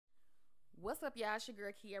What's up, y'all? It's your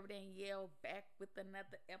girl Kiara Danielle back with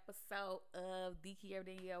another episode of the Kiara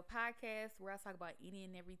Danielle podcast, where I talk about any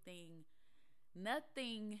and everything.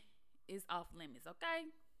 Nothing is off limits, okay?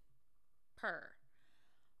 Per.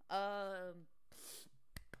 Um.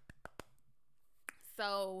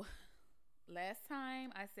 So last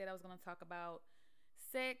time I said I was gonna talk about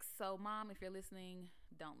sex. So, mom, if you're listening,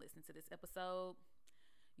 don't listen to this episode.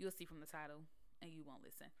 You'll see from the title, and you won't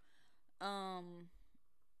listen. Um.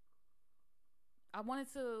 I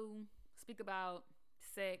wanted to speak about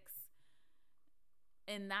sex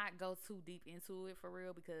and not go too deep into it for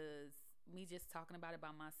real, because me just talking about it by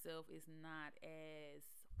myself is not as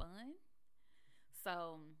fun.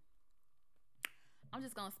 So I'm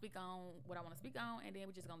just gonna speak on what I want to speak on, and then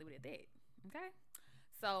we're just gonna leave it at that. Okay.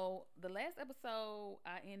 So the last episode,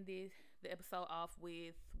 I ended the episode off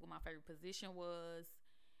with what my favorite position was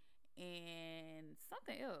and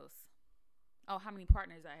something else. Oh, how many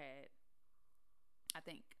partners I had, I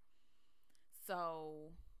think.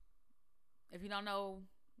 So if you don't know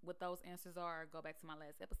what those answers are, go back to my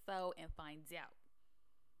last episode and find out,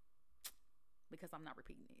 because I'm not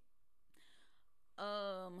repeating it.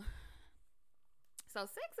 Um so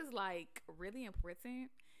sex is like really important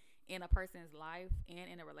in a person's life and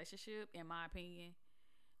in a relationship, in my opinion.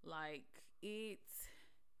 Like mm,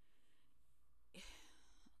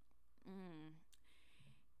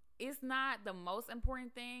 it's not the most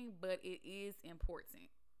important thing, but it is important.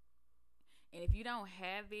 And if you don't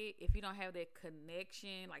have it, if you don't have that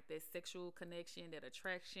connection, like that sexual connection, that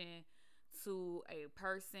attraction to a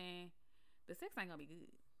person, the sex ain't gonna be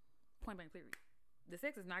good. Point blank period. The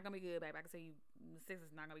sex is not gonna be good, babe. I can tell you, the sex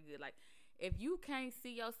is not gonna be good. Like, if you can't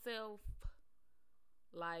see yourself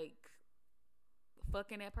like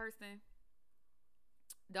fucking that person,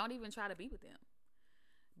 don't even try to be with them,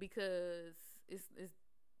 because it's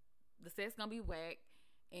the sex gonna be whack,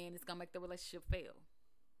 and it's gonna make the relationship fail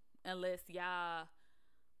unless y'all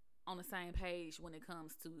on the same page when it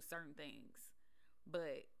comes to certain things.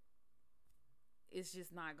 But it's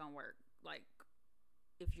just not gonna work. Like,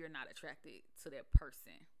 if you're not attracted to that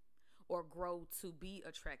person or grow to be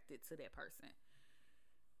attracted to that person,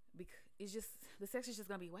 because it's just, the sex is just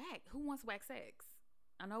gonna be whack. Who wants whack sex?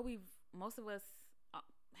 I know most of us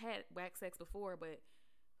had whack sex before, but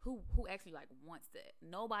who actually like wants that?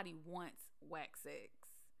 Nobody wants whack sex.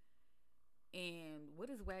 And what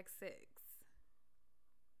is whack sex?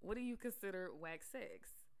 What do you consider whack sex?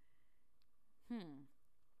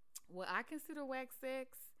 What I consider whack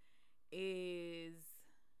sex is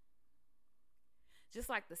just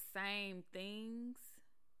like the same things,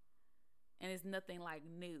 and it's nothing like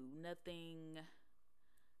new, nothing,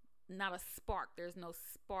 not a spark. There's no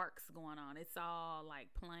sparks going on. It's all like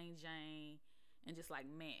plain Jane and just like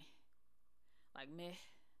meh. Like meh.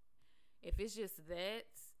 If it's just that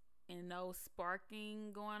and no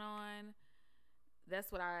sparking going on,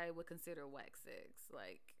 that's what I would consider whack sex.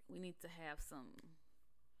 Like, we need to have some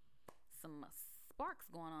sparks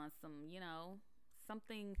going on,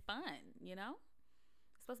 something fun.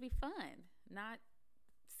 It's supposed to be fun, not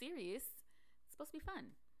serious. It's supposed to be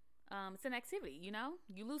fun. It's an activity.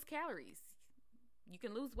 You lose calories, you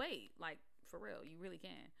can lose weight, like, for real, you really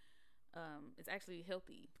can. It's actually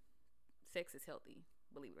healthy. Sex is healthy,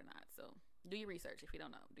 believe it or not. So do your research. If you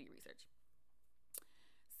don't know, do your research.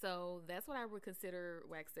 So that's what I would consider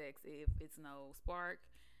whack sex, if it's no spark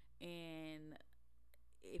and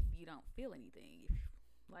if you don't feel anything.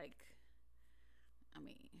 Like, I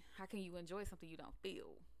mean, how can you enjoy something you don't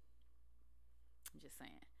feel? I'm just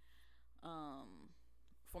saying.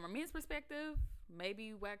 From a men's perspective,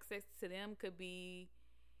 maybe whack sex to them could be,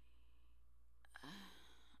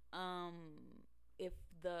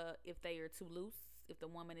 if they are too loose, if the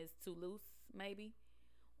woman is too loose, maybe,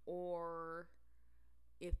 or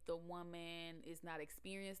if the woman is not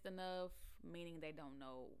experienced enough, meaning they don't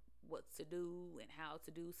know what to do and how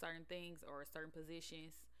to do certain things or certain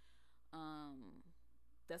positions.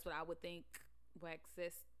 That's what I would think whack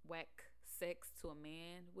sex to a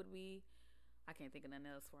man would be. I can't think of nothing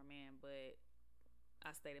else for a man, but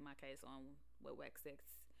I stated my case on what whack sex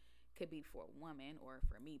could be for a woman, or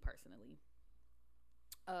for me personally.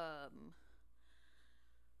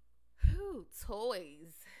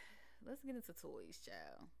 Toys. Let's get into toys,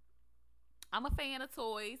 child. I'm a fan of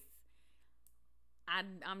toys.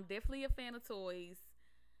 I'm definitely a fan of toys.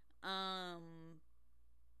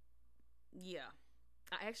 Yeah.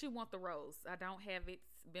 I actually want the rose. I don't have it.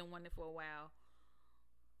 It's been wanting it for a while.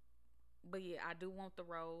 But yeah, I do want the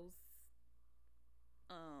rose.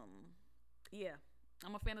 Yeah.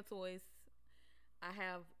 I'm a fan of toys. I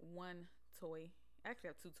have one toy. I actually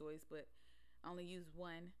have two toys, but I only use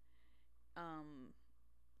one.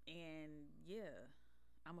 And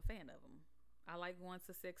I'm a fan of them. I like going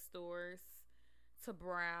to sex stores to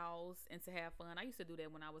browse and to have fun. I used to do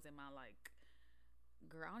that when I was in my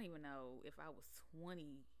girl, I don't even know if I was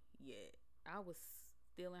 20 yet. I was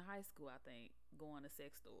still in high school, I think, going to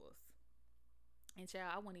sex stores. And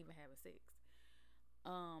child, I wasn't even having sex.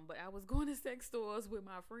 But I was going to sex stores with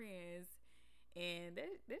my friends, and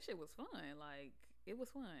that shit was fun. Like, it was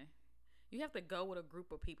fun. You have to go with a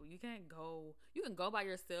group of people. You can go by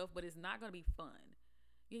yourself, but it's not gonna be fun.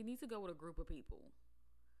 You need to go with a group of people.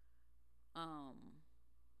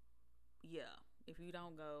 Yeah. If you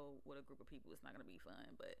don't go with a group of people, it's not gonna be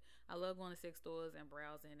fun. But I love going to sex stores and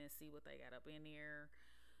browsing and see what they got up in there.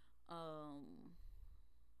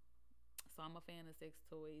 So I'm a fan of sex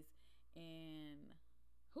toys. And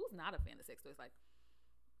who's not a fan of sex toys? Like,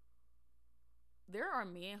 there are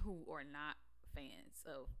men who are not fans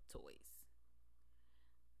of toys,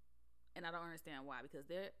 and I don't understand why. Because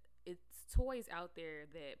it's toys out there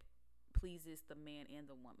that pleases the man and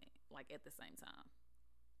the woman, like, at the same time.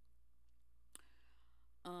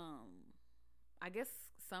 I guess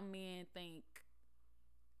some men think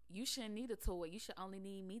you shouldn't need a toy. You should only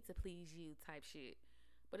need me to please you, type shit.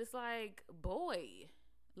 But it's like, boy,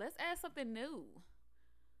 let's add something new.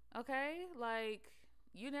 Okay? Like,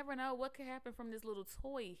 you never know what could happen from this little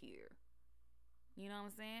toy here. You know what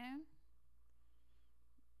I'm saying?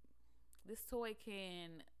 This toy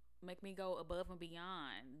can make me go above and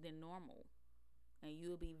beyond than normal. And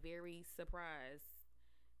you'll be very surprised.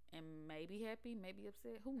 And maybe happy, maybe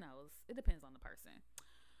upset. Who knows? It depends on the person.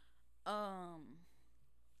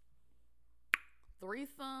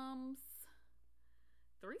 Threesomes.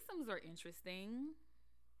 Threesomes are interesting.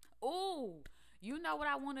 Oh, you know what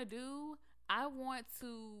I want to do? I want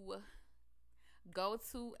to go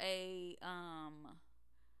to a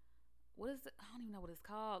what is it? I don't even know what it's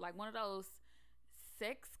called. Like one of those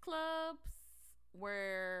sex clubs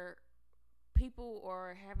where people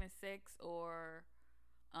are having sex, or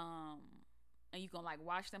and you can like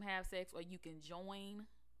watch them have sex, or you can join.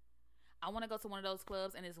 I want to go to one of those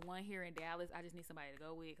clubs, and there's one here in Dallas. I just need somebody to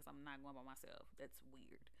go with because I'm not going by myself. That's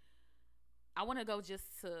weird. I want to go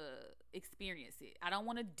just to experience it. I don't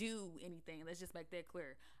want to do anything. Let's just make that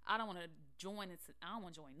clear. I don't want to join it. I don't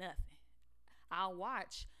want to join nothing. I'll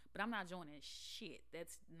watch, but I'm not joining shit.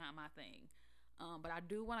 That's not my thing. But I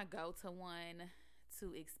do want to go to one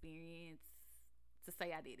to experience, to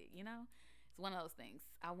say I did it, you know? It's one of those things.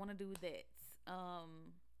 I want to do that.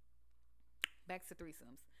 Back to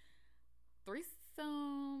threesomes.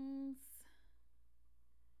 Threesomes,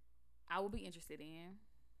 I would be interested in.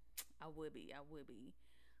 I would be.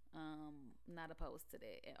 Not opposed to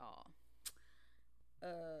that at all.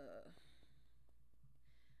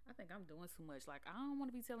 I think I'm doing too much. Like, I don't want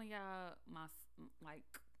to be telling y'all my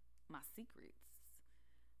secrets.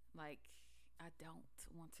 Like, I don't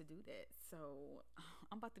want to do that. So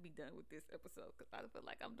I'm about to be done with this episode because I feel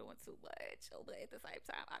like I'm doing too much. But at the same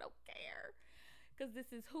time, I don't care. Because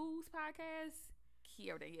this is whose podcast?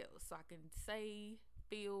 Kiara Danielle. So I can say,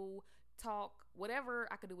 feel, talk, whatever.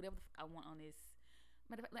 I can do whatever the fuck I want on this.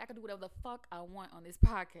 Matter of fact, I can do whatever the fuck I want on this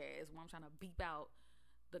podcast when I'm trying to beep out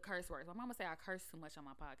the curse words. My mama say I curse too much on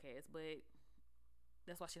my podcast, but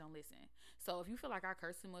that's why she don't listen. So if you feel like I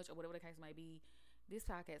curse too much or whatever the case may be, this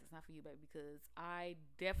podcast is not for you, baby, because I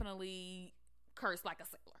definitely curse like a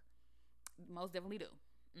sailor. Most definitely do.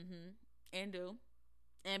 And do.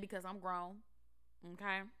 And because I'm grown.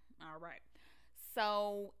 Okay? All right.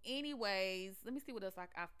 So, anyways, let me see what else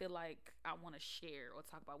I feel like I want to share or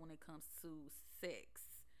talk about when it comes to sex.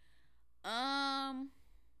 I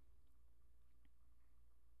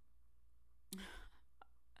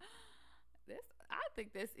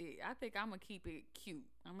think that's it. I think I'm gonna keep it cute.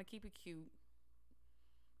 I'm gonna keep it cute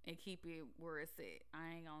and keep it where it's at.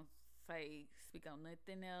 I ain't gonna speak on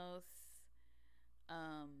nothing else.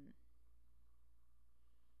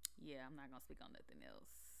 Yeah, I'm not gonna speak on nothing else.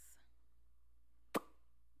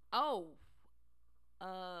 Oh,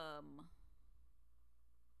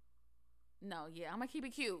 no, yeah, I'm gonna keep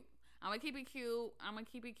it cute.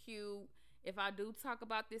 If I do talk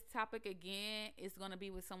about this topic again, it's gonna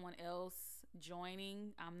be with someone else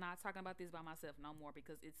joining. I'm not talking about this by myself no more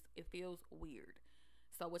because it feels weird.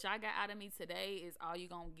 So what y'all got out of me today is all you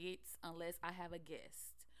gonna get unless I have a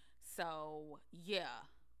guest. So yeah,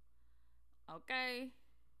 okay.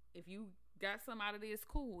 If you got some out of this,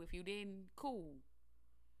 cool. If you didn't, cool.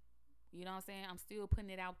 You know what I'm saying? I'm still putting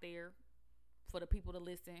it out there for the people to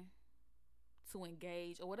listen, to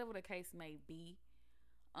engage, or whatever the case may be.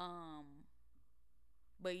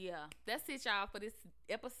 But yeah, that's it, y'all, for this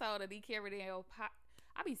episode of the Kiara Danielle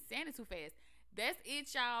I be saying it too fast. That's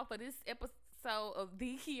it, y'all, for this episode episode of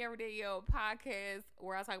the Kiara Danielle podcast,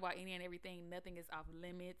 where I talk about any and everything. Nothing is off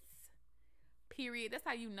limits. Period. That's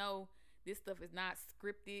how you know this stuff is not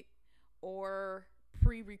scripted or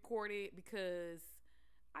pre-recorded, because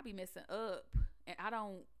I be messing up, and I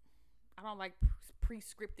don't like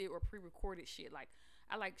pre-scripted or pre-recorded shit. Like,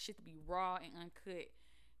 I like shit to be raw and uncut,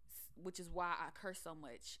 which is why I curse so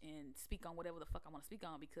much and speak on whatever the fuck I want to speak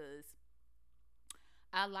on, because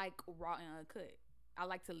I like raw and uncut. I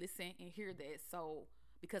like to listen and hear that, so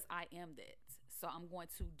because I am that, so I'm going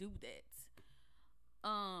to do that.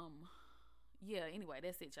 Yeah. Anyway,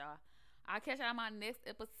 that's it, y'all. I'll catch y'all on my next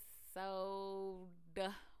episode.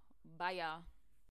 Bye, y'all.